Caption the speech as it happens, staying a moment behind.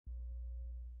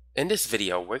In this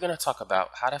video, we're going to talk about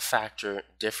how to factor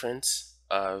difference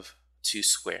of two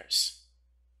squares.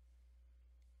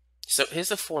 So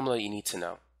here's a formula you need to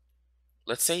know.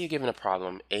 Let's say you're given a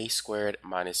problem a squared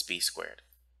minus b squared.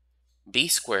 B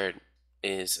squared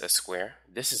is a square,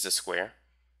 this is a square,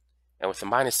 and with the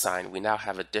minus sign, we now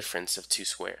have a difference of two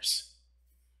squares.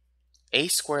 A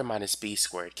squared minus b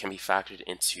squared can be factored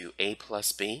into a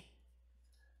plus b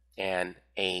and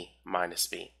a minus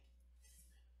b.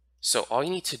 So all you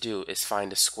need to do is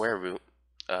find the square root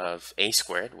of a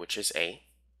squared, which is a,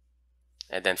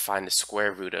 and then find the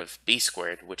square root of b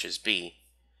squared, which is b,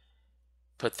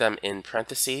 put them in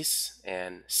parentheses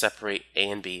and separate a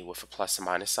and b with a plus and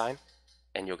minus sign,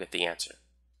 and you'll get the answer.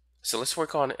 So let's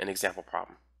work on an example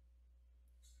problem.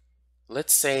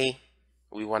 Let's say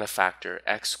we want to factor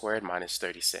x squared minus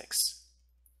 36.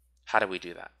 How do we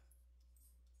do that?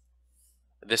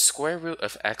 The square root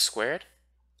of x squared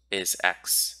is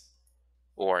x,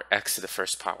 or x to the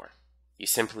first power. You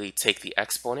simply take the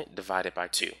exponent divided by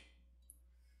 2.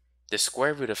 The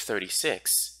square root of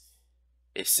 36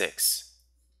 is 6.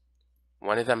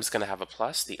 One of them is going to have a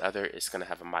plus, the other is going to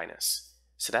have a minus.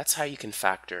 So that's how you can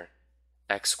factor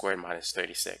x squared minus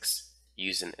 36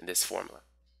 using this formula.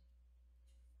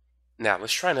 Now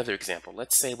let's try another example.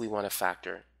 Let's say we want to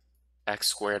factor x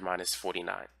squared minus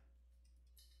 49.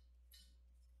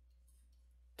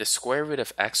 The square root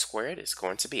of x squared is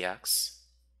going to be x.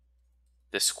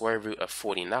 The square root of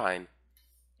 49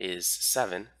 is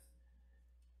 7.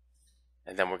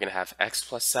 And then we're going to have x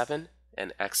plus 7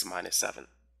 and x minus 7.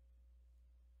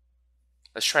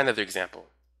 Let's try another example.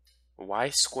 Y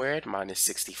squared minus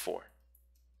 64.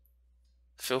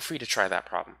 Feel free to try that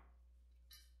problem.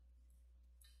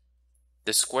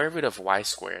 The square root of y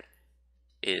squared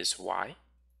is y.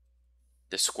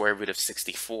 The square root of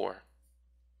 64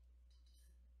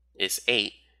 is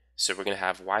 8. So we're going to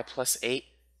have y plus 8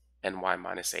 and y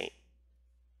minus 8.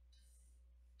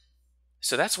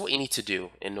 So that's what you need to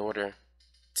do in order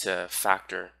to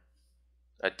factor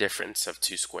a difference of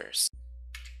two squares.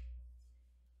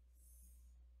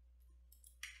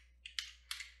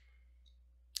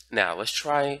 Now let's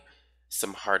try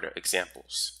some harder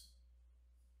examples.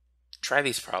 Try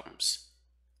these problems.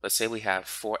 Let's say we have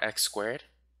 4x squared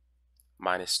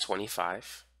minus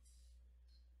 25,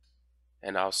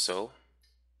 and also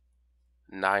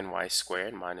 9y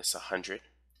squared minus 100,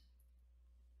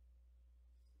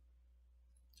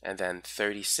 and then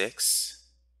 36x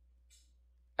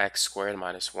squared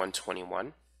minus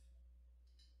 121,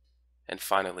 and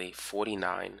finally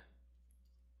 49x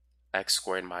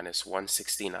squared minus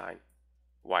 169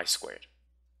 y squared.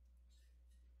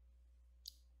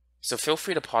 So feel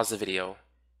free to pause the video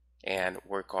and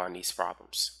work on these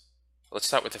problems. Let's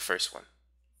start with the first one.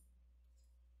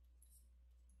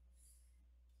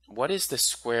 What is the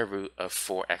square root of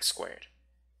 4x squared?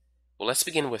 Well, let's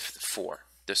begin with 4.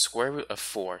 The square root of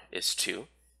 4 is 2.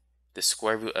 The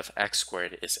square root of x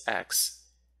squared is x.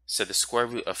 So the square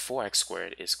root of 4x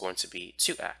squared is going to be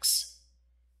 2x.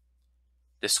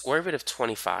 The square root of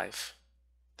 25,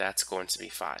 that's going to be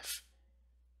 5.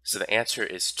 So the answer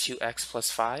is 2x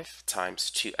plus 5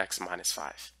 times 2x minus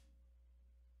 5.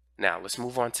 Now let's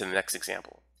move on to the next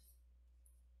example.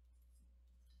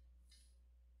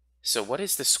 So what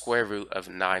is the square root of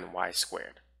 9y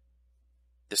squared?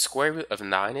 The square root of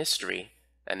 9 is 3,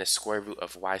 and the square root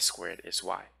of y squared is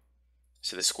y.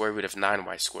 So the square root of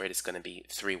 9y squared is going to be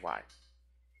 3y.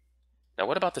 Now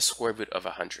what about the square root of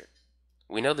 100?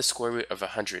 We know the square root of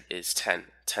 100 is 10.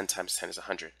 10 times 10 is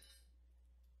 100.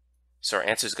 So our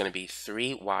answer is going to be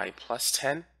 3y plus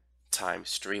 10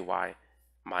 times 3y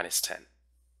minus 10.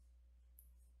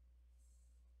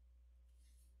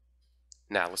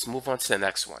 Now let's move on to the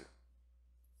next one.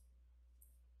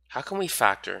 How can we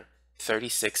factor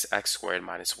 36x squared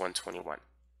minus 121?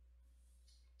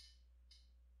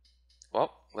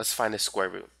 Well, let's find the square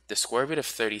root. The square root of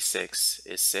 36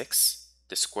 is 6.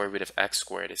 The square root of x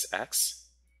squared is x.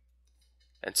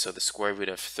 And so the square root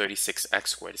of 36x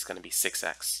squared is going to be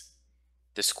 6x.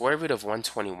 The square root of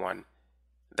 121,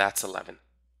 that's 11.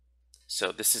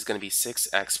 So this is going to be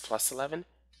 6x plus 11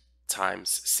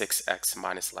 times 6x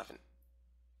minus 11.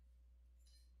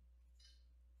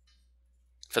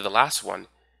 For the last one,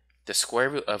 the square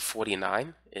root of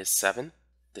 49 is 7.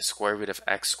 The square root of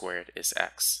x squared is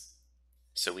x.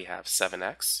 So we have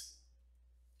 7x.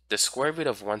 The square root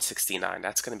of 169,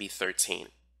 that's going to be 13.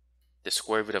 The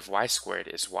square root of y squared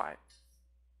is y.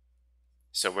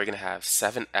 So we're going to have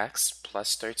 7x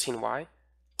plus 13y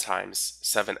times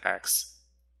 7x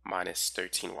minus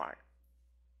 13y.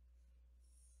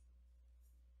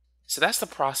 So that's the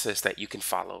process that you can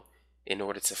follow in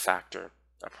order to factor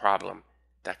a problem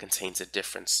that contains a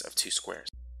difference of two squares.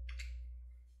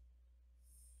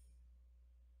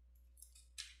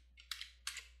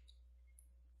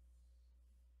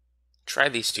 Try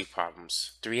these two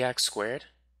problems. 3x squared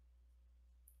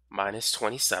minus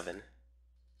 27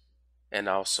 and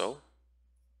also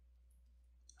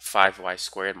 5y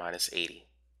squared minus 80.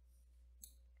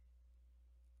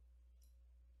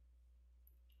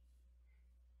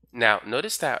 Now,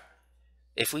 notice that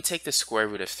if we take the square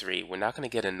root of 3, we're not going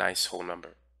to get a nice whole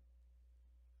number.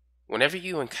 Whenever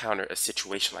you encounter a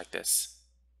situation like this,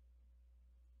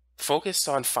 focus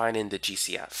on finding the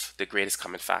GCF, the greatest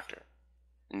common factor.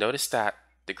 Notice that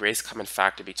the greatest common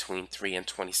factor between 3 and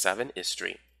 27 is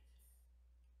 3.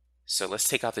 So let's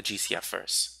take out the GCF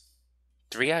first.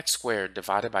 3x squared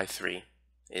divided by 3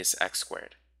 is x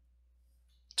squared.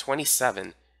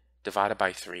 27 divided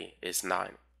by 3 is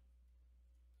 9.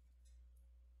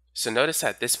 So notice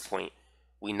at this point,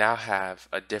 we now have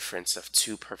a difference of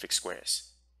two perfect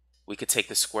squares. We could take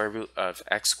the square root of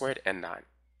x squared and 9.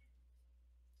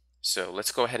 So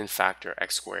let's go ahead and factor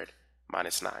x squared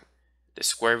minus 9. The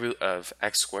square root of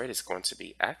x squared is going to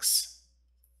be x.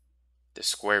 The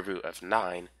square root of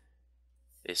 9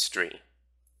 is 3.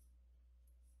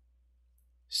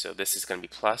 So this is going to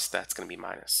be plus, that's going to be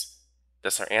minus.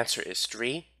 Thus our answer is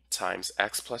 3 times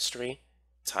x plus 3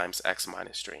 times x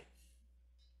minus 3.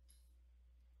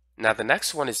 Now the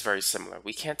next one is very similar.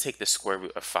 We can't take the square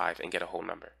root of 5 and get a whole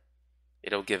number.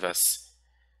 It'll give us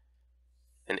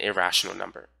an irrational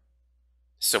number.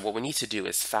 So what we need to do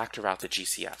is factor out the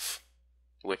GCF,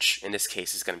 which in this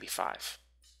case is going to be 5.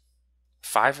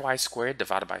 5y squared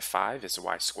divided by 5 is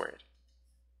y squared.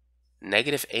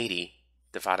 Negative 80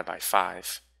 divided by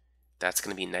 5, that's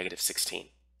going to be negative 16.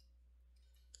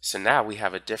 So now we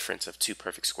have a difference of two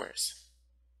perfect squares.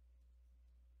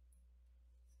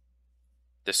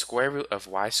 The square root of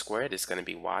y squared is going to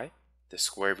be y. The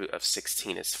square root of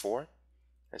 16 is 4.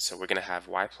 And so we're going to have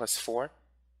y plus 4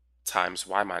 times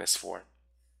y minus 4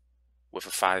 with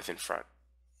a 5 in front.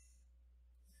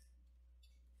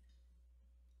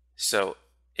 So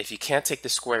if you can't take the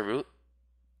square root,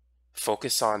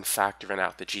 focus on factoring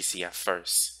out the GCF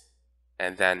first,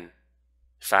 and then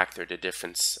factor the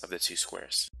difference of the two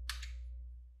squares.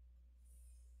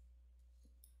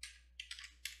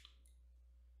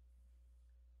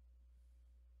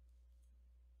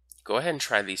 Go ahead and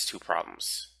try these two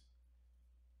problems.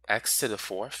 X to the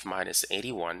fourth minus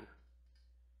 81,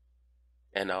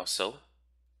 and also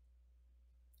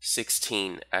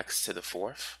 16x to the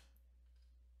fourth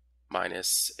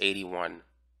minus 81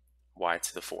 y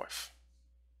to the fourth.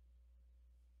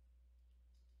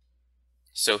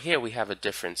 So here we have a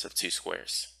difference of two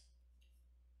squares.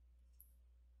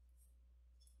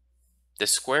 The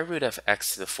square root of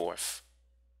x to the fourth,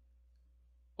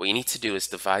 what you need to do is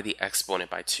divide the exponent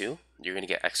by 2. You're going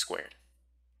to get x squared.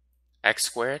 X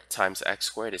squared times x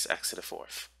squared is x to the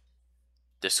fourth.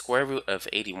 The square root of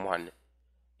 81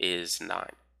 is 9.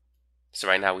 So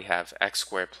right now we have x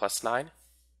squared plus 9,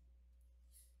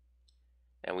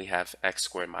 and we have x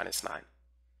squared minus 9.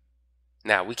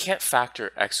 Now we can't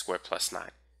factor x squared plus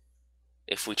 9.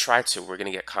 If we try to, we're going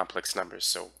to get complex numbers,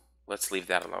 so let's leave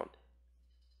that alone.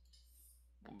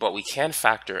 But we can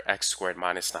factor x squared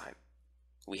minus 9.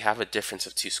 We have a difference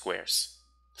of two squares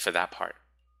for that part.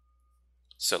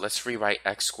 So let's rewrite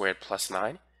x squared plus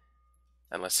 9,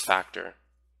 and let's factor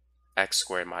x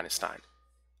squared minus 9.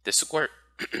 The square,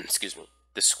 excuse me,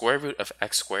 the square root of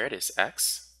x squared is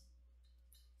x.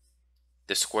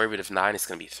 The square root of 9 is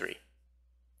going to be 3.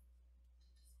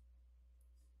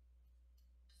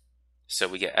 So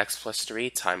we get x plus 3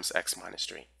 times x minus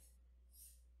 3.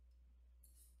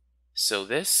 So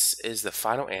this is the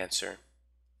final answer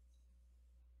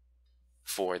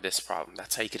for this problem.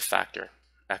 That's how you could factor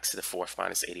x to the fourth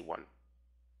minus 81.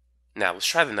 Now let's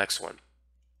try the next one.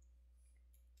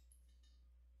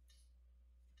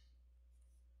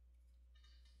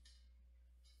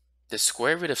 The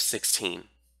square root of 16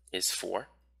 is 4.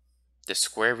 The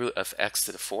square root of x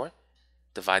to the 4,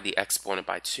 divide the exponent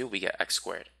by 2, we get x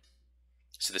squared.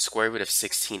 So the square root of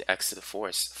 16x to the 4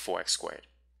 is 4x squared.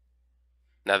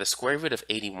 Now the square root of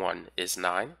 81 is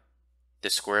 9. The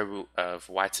square root of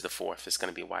y to the fourth is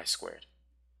going to be y squared.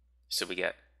 So we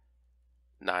get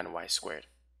 9y squared.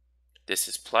 This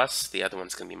is plus, the other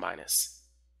one's going to be minus.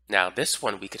 Now this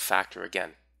one we could factor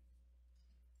again,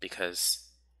 because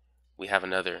we have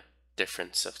another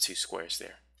difference of two squares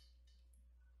there.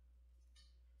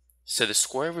 So the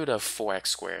square root of 4x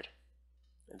squared,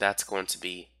 that's going to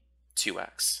be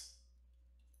 2x.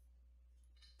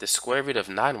 The square root of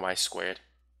 9y squared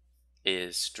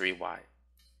is 3y.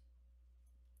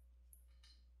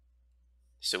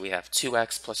 So we have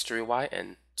 2x plus 3y,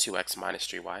 and 2x minus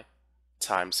 3y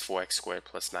times 4x squared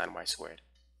plus 9y squared.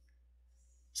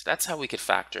 So that's how we could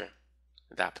factor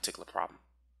that particular problem.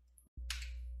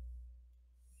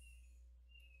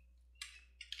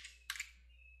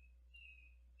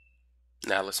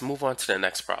 Now let's move on to the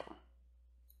next problem.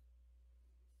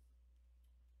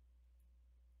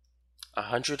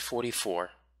 144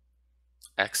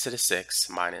 x to the 6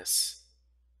 minus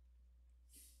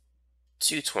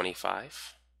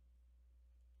 225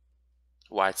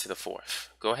 y to the 4th.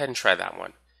 Go ahead and try that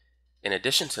one. In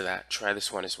addition to that, try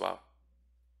this one as well.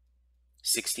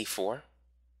 64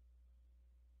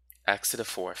 x to the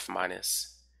 4th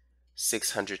minus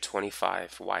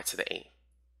 625 y to the 8th.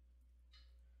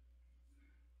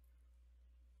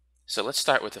 So let's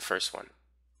start with the first one.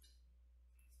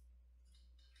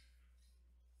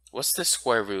 What's the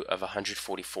square root of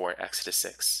 144 x to the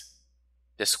 6?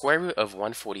 The square root of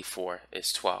 144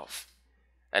 is 12.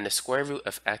 And the square root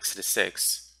of x to the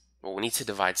 6, well, we need to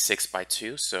divide 6 by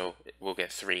 2, so we'll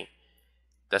get 3.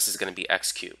 This is going to be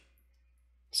x cubed.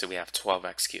 So we have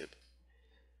 12x cubed.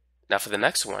 Now for the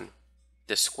next one,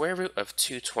 the square root of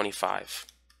 225,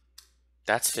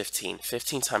 that's 15.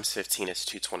 15 times 15 is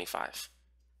 225.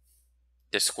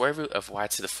 The square root of y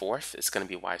to the 4th is going to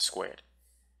be y squared.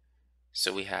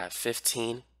 So we have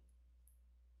 15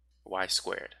 y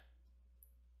squared.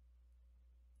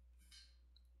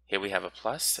 Here we have a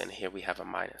plus, and here we have a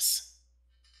minus.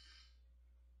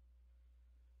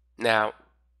 Now,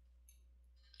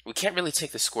 we can't really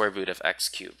take the square root of x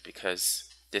cubed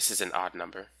because this is an odd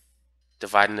number.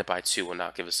 Dividing it by 2 will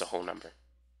not give us a whole number.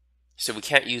 So we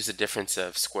can't use the difference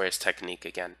of squares technique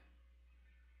again.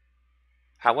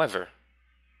 However,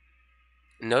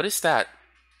 notice that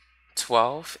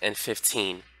 12 and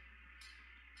 15,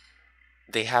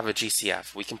 they have a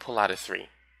GCF. We can pull out a 3.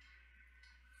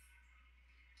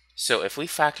 So if we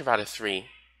factor out a 3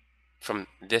 from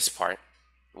this part,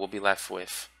 we'll be left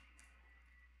with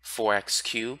 4x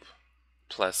cubed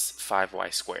plus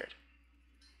 5y squared.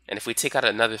 And if we take out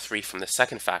another 3 from the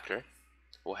second factor,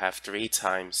 we'll have 3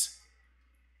 times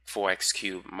 4x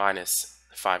cubed minus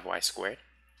 5y squared.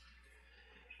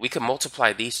 We could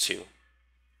multiply these two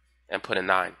and put a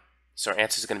 9. So our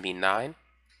answer is going to be 9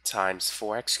 times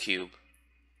 4x cubed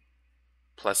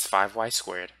plus 5y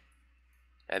squared,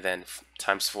 and then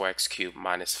times 4x cubed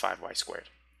minus 5y squared.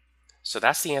 So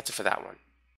that's the answer for that one.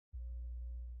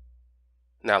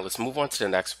 Now let's move on to the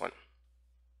next one.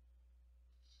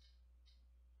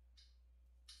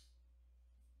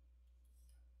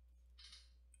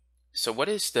 So what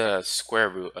is the square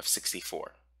root of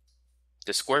 64?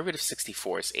 The square root of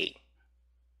 64 is 8.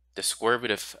 The square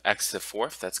root of x to the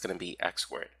 4th, that's going to be x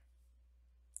squared.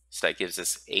 So that gives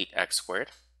us 8x squared.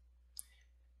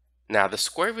 Now the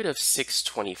square root of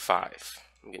 625,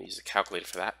 I'm going to use a calculator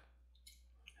for that.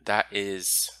 That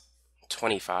is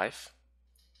 25.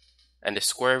 And the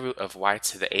square root of y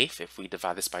to the 8th, if we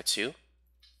divide this by 2,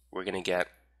 we're going to get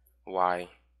y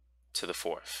to the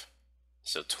 4th.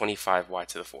 So 25y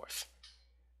to the 4th.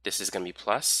 This is going to be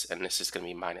plus, and this is going to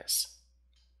be minus.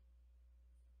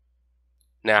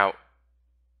 Now,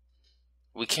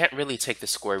 we can't really take the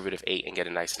square root of 8 and get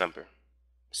a nice number.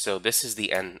 So this is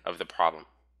the end of the problem.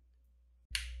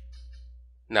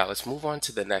 Now let's move on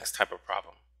to the next type of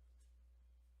problem.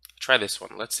 Try this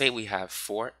one. Let's say we have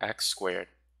 4x squared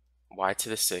y to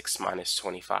the 6 minus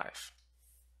 25.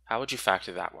 How would you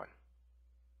factor that one?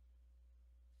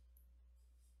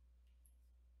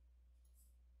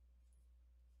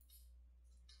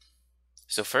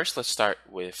 So first let's start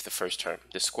with the first term.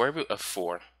 The square root of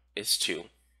 4 is 2.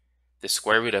 The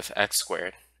square root of x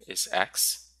squared is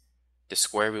x. The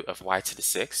square root of y to the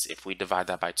 6, if we divide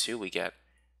that by 2, we get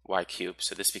y cubed.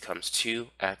 So this becomes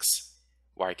 2x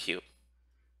y cubed.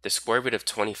 The square root of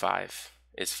 25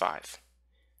 is 5.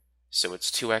 So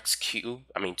it's 2xy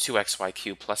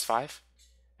cubed plus 5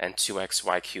 and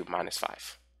 2xy cubed minus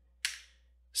 5.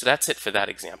 So that's it for that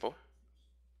example.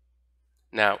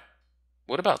 Now,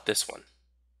 what about this one?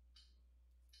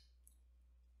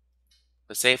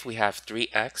 Let's say if we have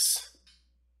 3x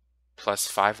plus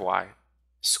 5y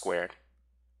squared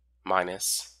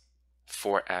minus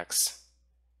 4x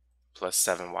plus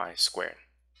 7y squared.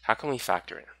 How can we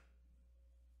factor it?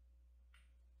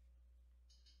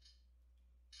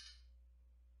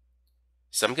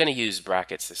 So I'm going to use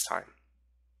brackets this time.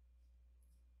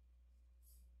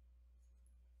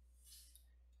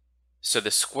 So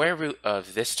the square root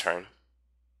of this term,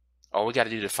 all we got to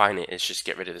do to find it is just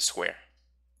get rid of the square.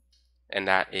 And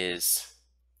that is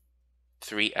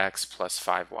 3x plus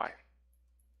 5y.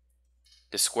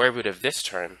 The square root of this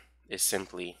term is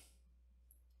simply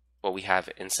what we have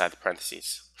inside the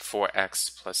parentheses,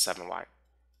 4x plus 7y.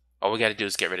 All we got to do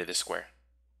is get rid of the square.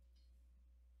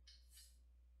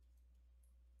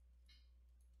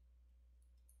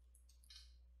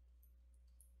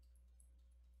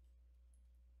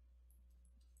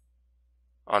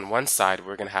 On one side,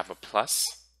 we're going to have a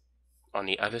plus. On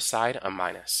the other side, a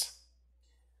minus.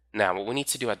 Now, what we need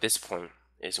to do at this point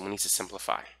is we need to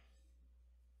simplify.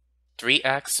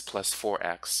 3x plus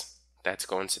 4x, that's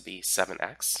going to be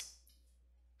 7x.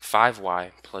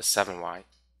 5y plus 7y,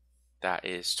 that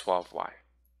is 12y.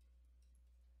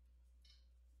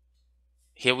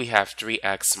 Here we have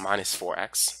 3x minus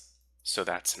 4x, so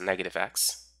that's negative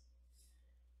x.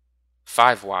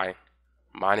 5y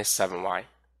minus 7y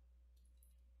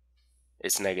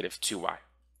is negative 2y.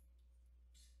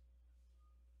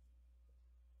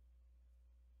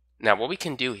 Now what we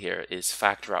can do here is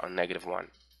factor out a negative 1.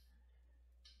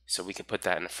 So we can put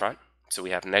that in the front. So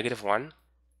we have negative 1,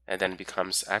 and then it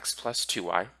becomes x plus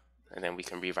 2y, and then we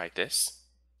can rewrite this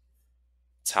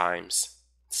times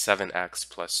 7x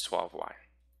plus 12y.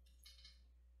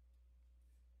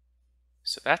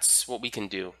 So that's what we can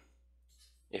do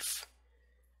if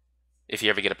you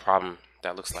ever get a problem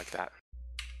that looks like that.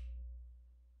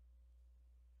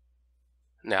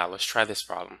 Now let's try this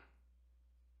problem.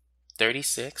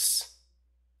 36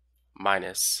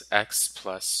 minus x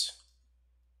plus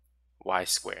y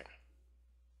squared.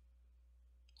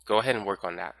 Go ahead and work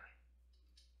on that.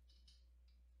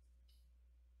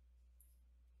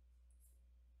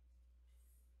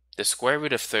 The square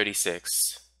root of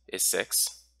 36 is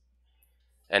 6.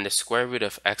 And the square root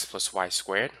of x plus y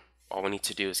squared, all we need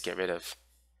to do is get rid of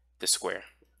the square.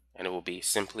 And it will be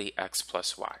simply x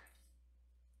plus y.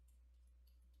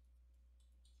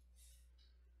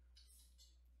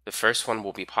 The first one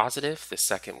will be positive, the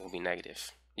second will be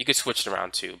negative. You could switch it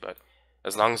around too, but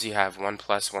as long as you have 1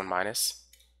 plus, 1 minus,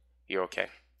 you're okay.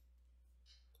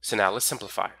 So now let's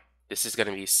simplify. This is going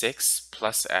to be 6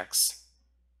 plus x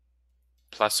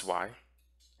plus y,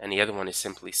 and the other one is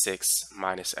simply 6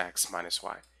 minus x minus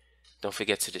y. Don't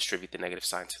forget to distribute the negative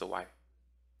sign to the y.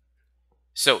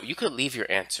 So you could leave your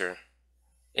answer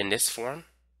in this form,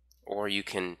 or you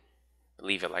can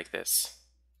leave it like this.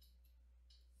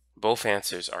 Both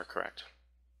answers are correct.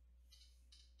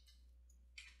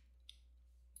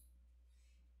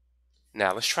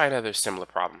 Now let's try another similar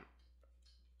problem.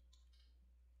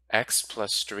 X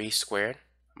plus 3 squared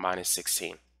minus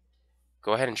 16.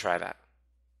 Go ahead and try that.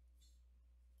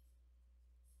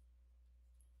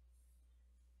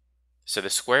 So the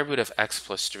square root of x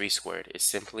plus 3 squared is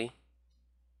simply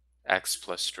x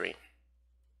plus 3.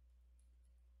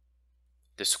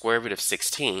 The square root of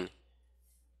 16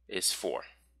 is 4.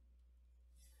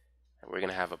 And we're going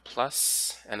to have a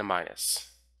plus and a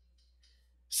minus.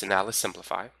 So now let's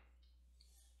simplify.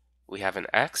 We have an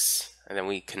x, and then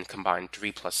we can combine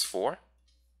 3 plus 4,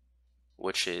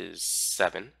 which is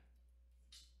 7.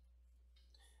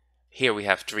 Here we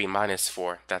have 3 minus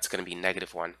 4, that's going to be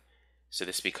negative 1. So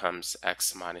this becomes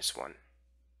x minus 1.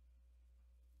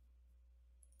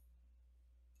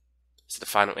 So the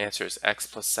final answer is x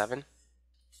plus 7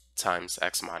 times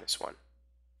x minus 1.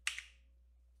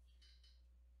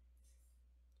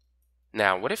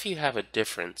 Now, what if you have a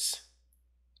difference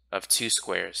of 2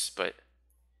 squares, but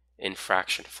in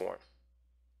fraction form?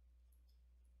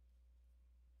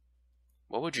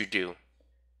 What would you do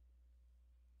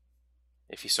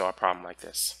if you saw a problem like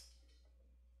this?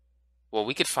 Well,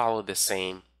 we could follow the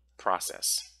same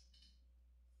process.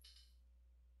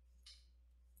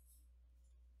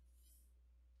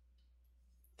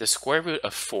 The square root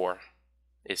of 4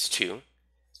 is 2.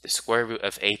 The square root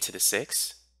of a to the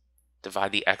 6,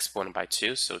 divide the exponent by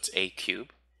 2, so it's a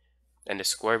cubed. And the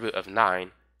square root of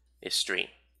 9 is 3.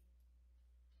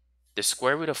 The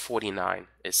square root of 49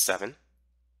 is 7.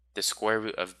 The square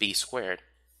root of b squared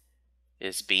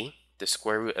is b. The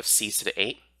square root of c to the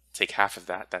 8, take half of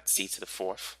that, that's c to the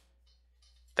 4th.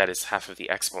 That is half of the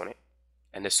exponent.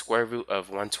 And the square root of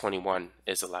 121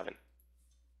 is 11.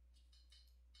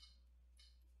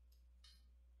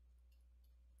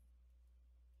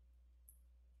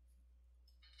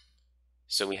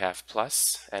 So we have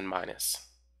plus and minus.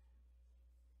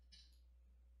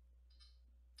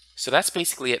 So that's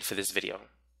basically it for this video.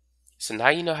 So now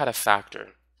you know how to factor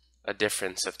a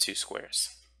difference of 2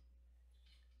 squares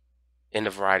in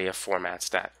a variety of formats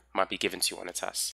that might be given to you on a test.